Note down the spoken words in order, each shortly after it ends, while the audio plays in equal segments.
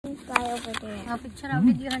guy over there. Picture na,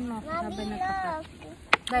 videohan mo.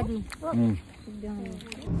 Daddy.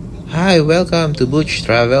 Hi, welcome to Butch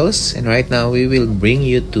Travels, and right now we will bring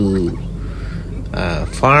you to a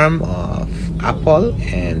farm of apple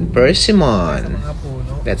and persimmon.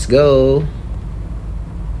 Let's go.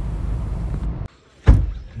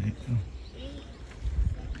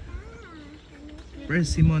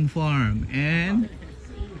 Persimmon farm and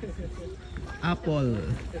apple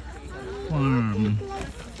farm.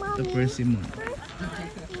 The persimmon.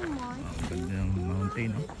 Ganda ng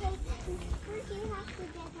mountain, no?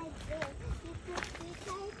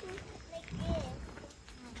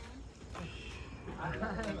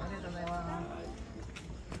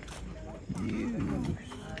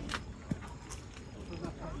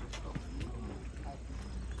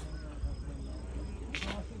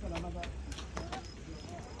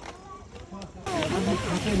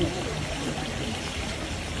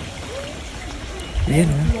 Ayan,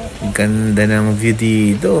 ang ganda ng view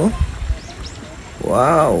dito.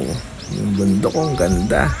 Wow, yung bundok ang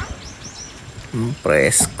ganda. Ang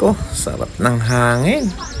presko, sarap ng hangin.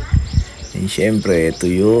 And syempre, ito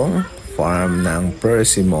yung farm ng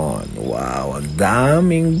persimmon. Wow, ang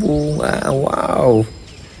daming bunga. Wow,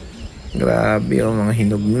 grabe yung mga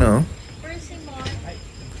hinog na.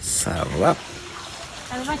 Sarap.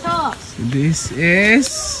 So this is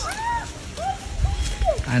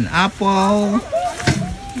an apple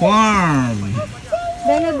farm.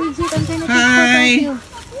 Bella, Bridget, I'm trying to take Hi. photo of you.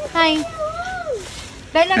 Hi.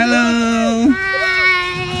 Bella, Hello.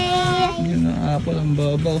 Hi! Yun ang apple, ang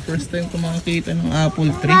babaw. First time ko makakita ng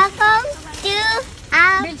apple tree. Welcome to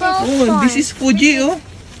Apple Oh, Farm. this is Fuji, oh.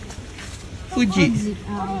 Fuji.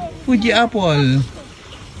 Fuji apple.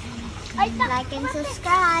 Like and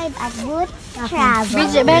subscribe at Butch Travel.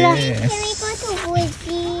 Bridget, Bella. Yes. Can we go to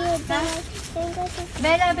Fuji? Can we go to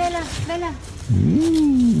Bella.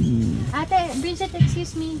 Ooh. Ate, Bridget,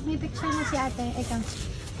 excuse me. May picture mo si ate. Ikaw.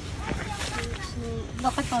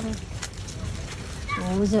 Look at mommy.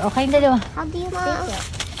 Oh, okay yung dalawa. How do you pick it?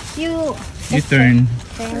 You You turn.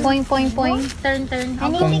 point. Turn. Any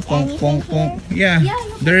Pong, pick pong, pong, anything pong. here? Yeah,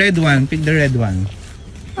 the red one. Pick the red one.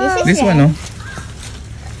 This is This one, oh.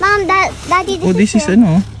 Mom, Daddy, Oh, this is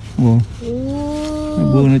ano? Oh, Ooh.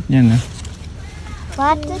 nabunot niya na.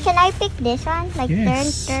 What? Can I pick this one? Like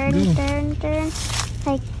Yes, turn. go.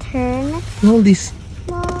 Like turn. Hold this.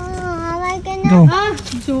 Mom, I Go. gonna... Ah,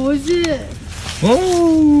 Josie.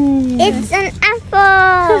 Oh! It's an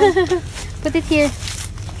apple! Put it here.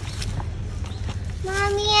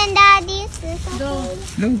 Mommy and Daddy's is Go.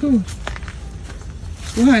 Go.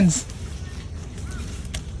 Two hands.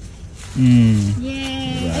 Yay.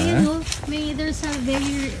 Diba? Ayun no. There's a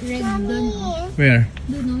very red doon. Where?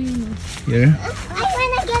 Doon no, yun no. Here? I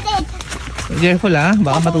wanna get it! Careful, ah.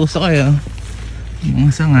 Baka matusok kayo.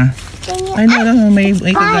 Mga sanga. Can you... Ay, no, may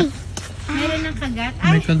kagat. Meron ng kagat.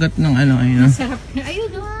 May kagat ng ano, ayun. Sarap na. Ayun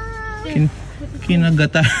no.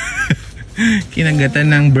 Kinagata.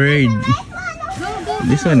 Kinagatan ng bird. Go.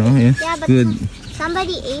 This one, oh, yes. Yeah, but Good.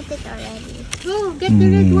 somebody ate it already. Go. Get the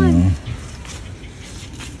red one.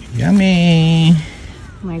 Yummy.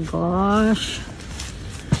 Oh my gosh.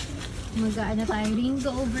 Mag-ano tayo.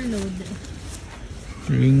 Ringo overload.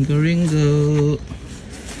 Ringo.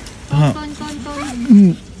 Ton.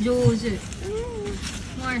 Josie.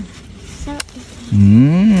 More.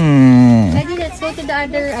 Daddy, let's go to the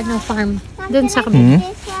other farm. Doon sa kabila.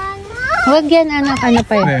 This one. Huwag yan, ano pa yun.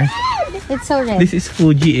 Where? It's so red. This is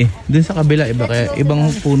Fuji, eh. Dun sa kabila, iba kaya.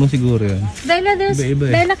 Ibang puno siguro yun. Bella, Iba-iba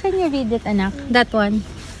eh. Bella, can you read it, anak? That one.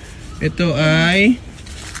 Ito ay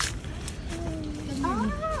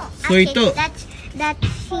Soito. That's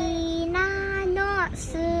Shinano.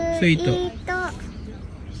 Soito.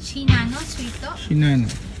 Shinano, sweeto. Shinano.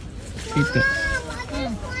 Ito.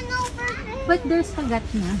 But there's kagat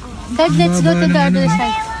na. Dad, let's go to the other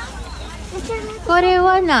side.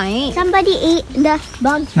 Korewa na eh. Somebody ate the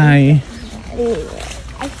bug. Hi.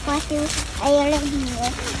 I thought it was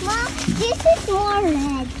Mom, this is more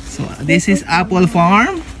red. So, this is Apple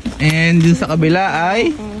Farm. And dun sa kabila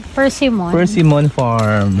ay Persimmon. Persimmon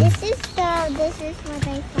Farm. This is what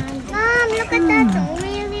I found. Mom, look at that.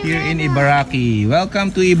 Really Here in red. Ibaraki.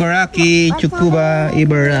 Welcome to Ibaraki, Tsukuba,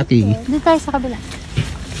 Ibaraki. Doon tayo sa kabila.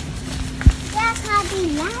 Yeah,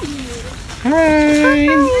 Kabilagi. Hi!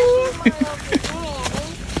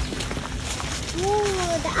 Ooh,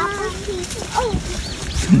 the apple piece. Oh,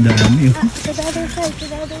 Ang dami. Oh. to the other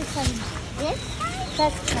side. This side?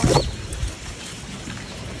 That side.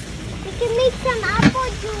 We can make some apple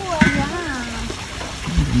juice. Yeah.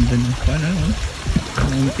 Ang ganda ng pan, ano?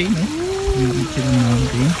 Mountain, no? Yung picture ng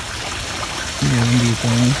mountain. Meron dito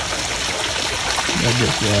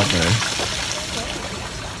Rabbit water.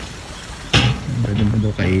 Pwede mo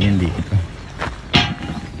daw kainin dito.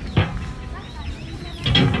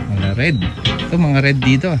 Mga red. Ito mga red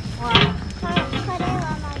dito.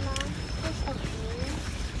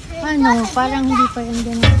 Ano, parang hindi pa rin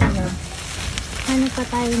ganito yun. Ano pa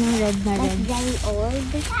tayo ng red na red? That's very old.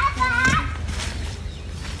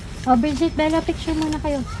 Oh, Bridget, Bella, picture muna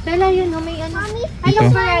kayo. Bella, yun, oh, may ano. Mommy, Anong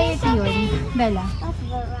Ito. variety yun? Bella. that's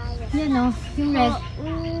variety. Yan, oh, yung red.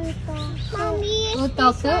 Mommy,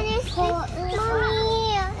 Utok. Mommy,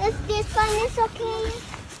 if this one is okay.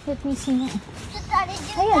 Let me see nga. Ayan,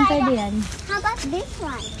 Ayan, pwede yan. How about this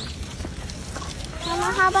one? Mama,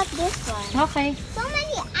 how about this one? Okay. So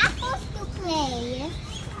many apples to play.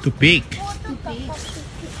 To pick.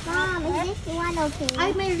 Mom, is this one okay?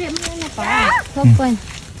 Ay, may ano pa. Huwag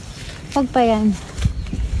Huwag pa yan.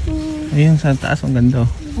 Ayun sa taas, ang ganda.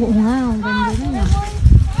 Oo nga, ang ganda na.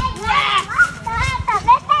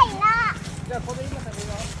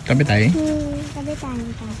 Kape tayo. Sabi tayo.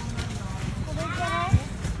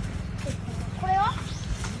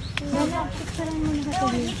 Bella, picturean mo na ka.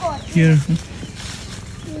 Here.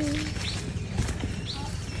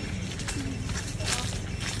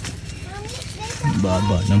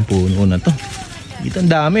 Baba ng puno na to. Dito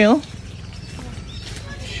ang dami oh.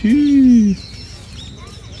 Shee.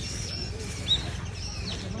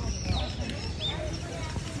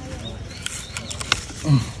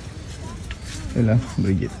 Wala,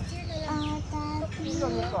 Bridget.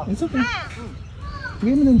 It's okay.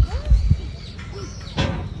 Bigay mo dun.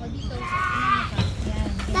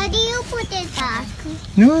 Daddy, you put it back.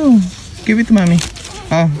 No, give it to mommy.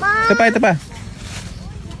 Ah, ito pa, ito pa.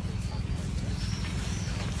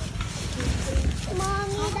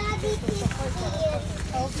 Mommy, Daddy, keep it.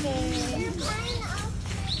 Okay.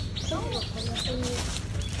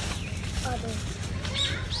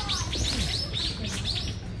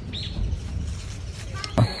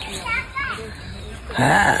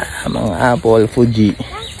 Mga apple, Fuji.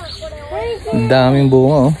 Daming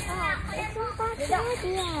bunga oh.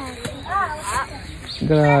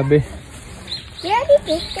 Grabe.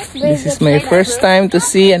 This is my first time to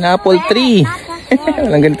see an apple tree.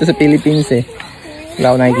 Walang ganito sa Philippines eh.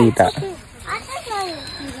 Wala ako nakikita.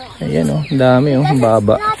 Ayan oh, dami oh,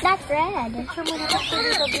 baba. Not that red.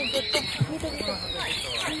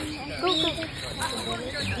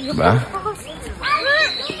 Diba?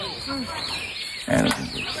 Ayan.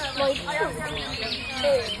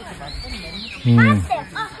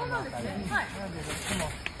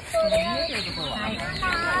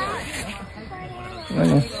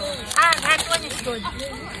 Ano?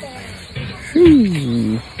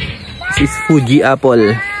 This is Fuji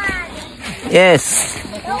apple. Yes.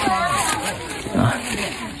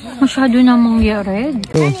 Masyado namang red.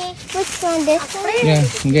 Oh. Which one? This one? Yeah,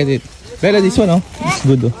 get it. Bella, this one oh. It's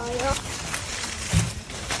good oh.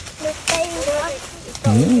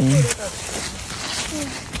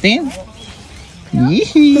 Tingin. Yee.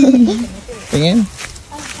 Tingin.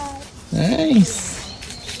 Nice.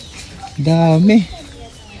 Dami.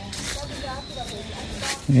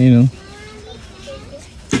 Ayun o.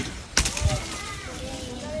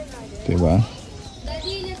 Diba?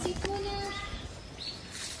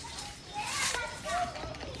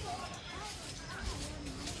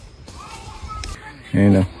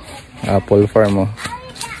 Ayun o. Apple farm o.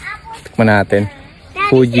 Tikman natin.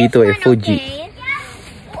 Fuji to eh. Fuji.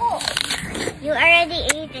 You already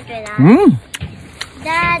ate it with us.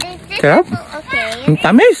 Dad, is this Sarap. apple okay? Ang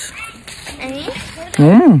tamis.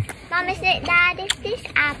 Mom, is it, Dad, is this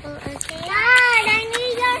apple okay? Dad, I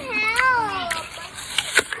need your help.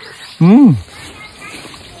 No,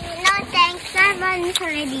 thanks. That one's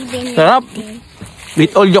already been Sarap. eaten.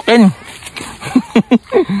 With all you can.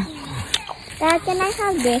 Dad, can I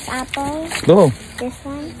have this apple? Go. This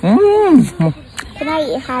one? Can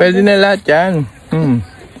I have Pwede na lahat yan.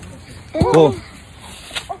 Go.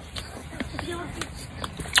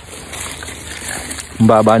 Ang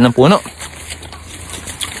baba ng puno.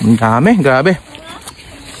 Ang dami, grabe.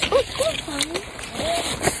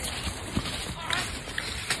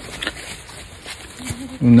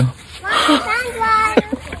 Ano?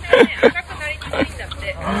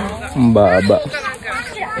 Ang baba.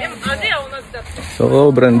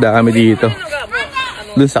 Sobrang dami dito.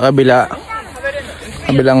 Doon sa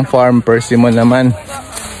kabilang farm, persimmon naman.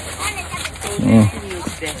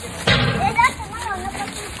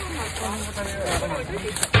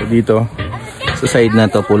 So dito, sa side na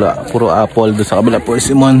to, puro apple. Doon sa kabila,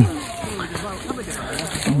 persimmon.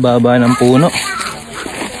 Ang baba ng puno.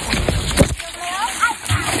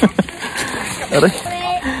 Aray.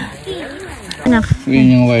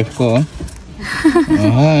 Yun yung wife ko.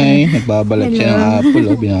 Ay, nagbabalat siya ng apple.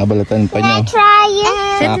 Oh. Binabalatan pa niya. Try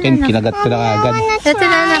it. Sa akin, kinagat ko na agad. Ito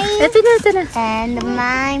na, anak. Ito na, ito na. And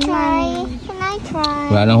my mommy. Can I try?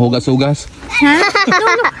 Wala nang hugas-hugas. Ha?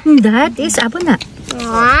 No. That is apple na.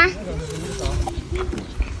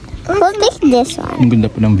 Who picked this one? Ang ganda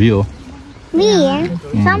pa ng view. Me.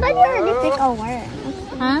 Somebody already picked a worm.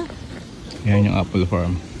 Ha? Yan yung apple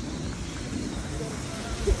farm.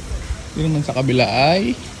 Yun naman sa kabila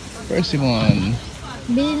ay persimmon.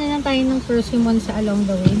 Bili na lang tayo ng persimmon sa along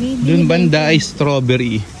the way. Doon banda ay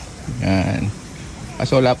strawberry. Yan.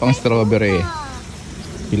 Kaso wala pang strawberry.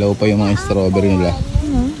 Hilaw pa yung mga strawberry nila.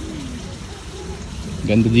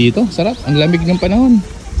 Ganda dito. Sarap. Ang lamig ng panahon.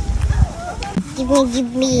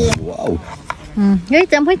 Give me. Wow.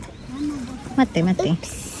 Wait. Mate.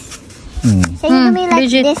 So you do me like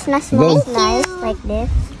Bridget. this na small slice, like this.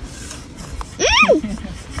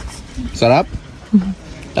 Sarap?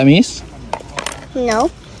 Tamis?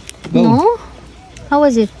 No. Go. No? How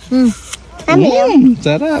was it?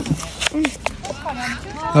 Sarap.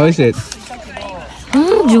 How is it?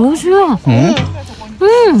 Joshua.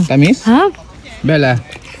 Tamis? Ha? Bella?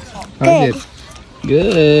 How is it?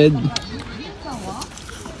 Good.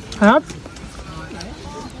 Harap?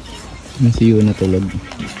 Nasiyo na tulog.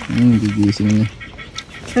 Gigising na.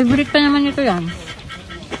 Favorite pa naman ito yan.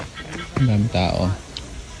 Ang dami tao.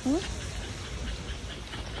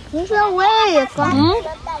 There's no way.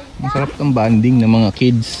 Masarap ang banding ng mga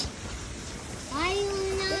kids.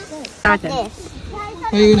 This.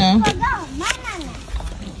 Ayun na.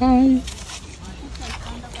 Hi.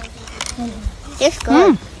 It's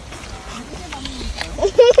good.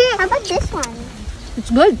 How about this one?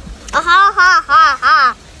 It's good.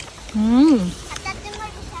 Ha.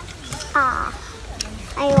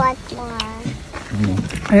 I want more.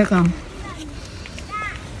 Here come.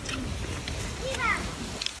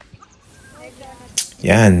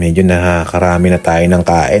 Yan, medyo nakakarami na tayo ng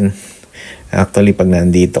kain. Actually, pag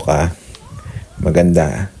nandito ka,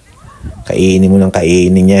 maganda. Kainin mo ng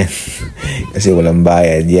kainin yan. Kasi walang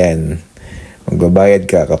bayad yan. Magbabayad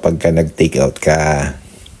ka kapag ka nag-take out ka.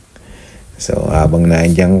 So, habang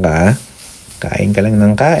nandiyan ka, kain ka lang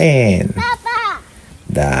ng kain. Papa!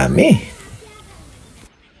 Dami.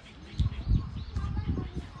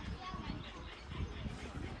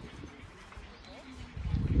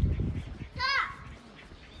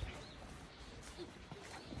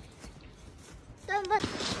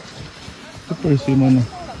 Ito persimmon na.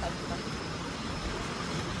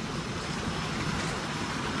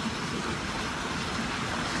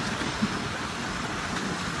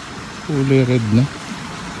 Kulay red na.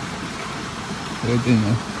 Red and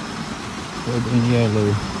red and yellow.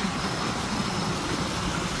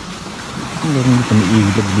 Meron dito may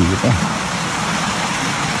iglog dito.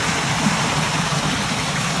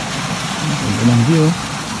 Ang ganda ng view.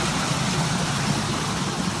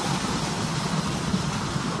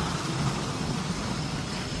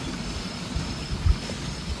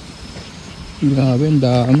 Grabe, ang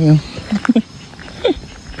dami.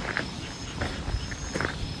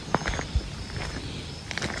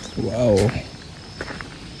 Wow.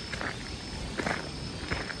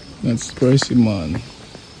 That's persimmon.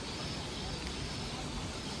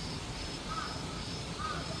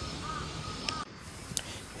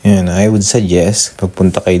 Yan, I would suggest,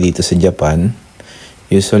 pagpunta kayo dito sa Japan,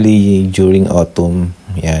 usually during autumn,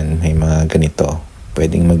 yan, may mga ganito.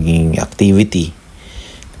 Pwedeng maging activity.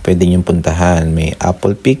 Pwede niyong puntahan. May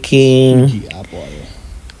apple picking.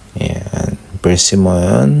 Yan,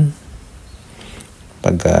 persimmon.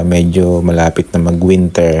 Pag medyo malapit na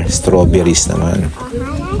mag-winter, strawberries naman.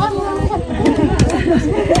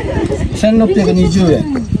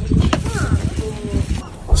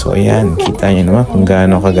 So ayan, kita niyo naman kung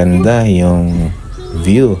gaano kaganda yung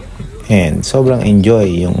view. And sobrang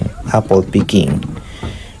enjoy yung apple picking.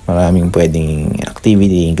 Maraming pwedeng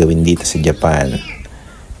activity gawin dito sa Japan.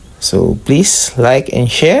 So please like and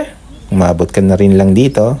share. Umabot ka na rin lang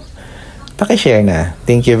dito, paki-share na.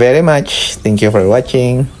 Thank you very much. Thank you for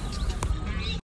watching.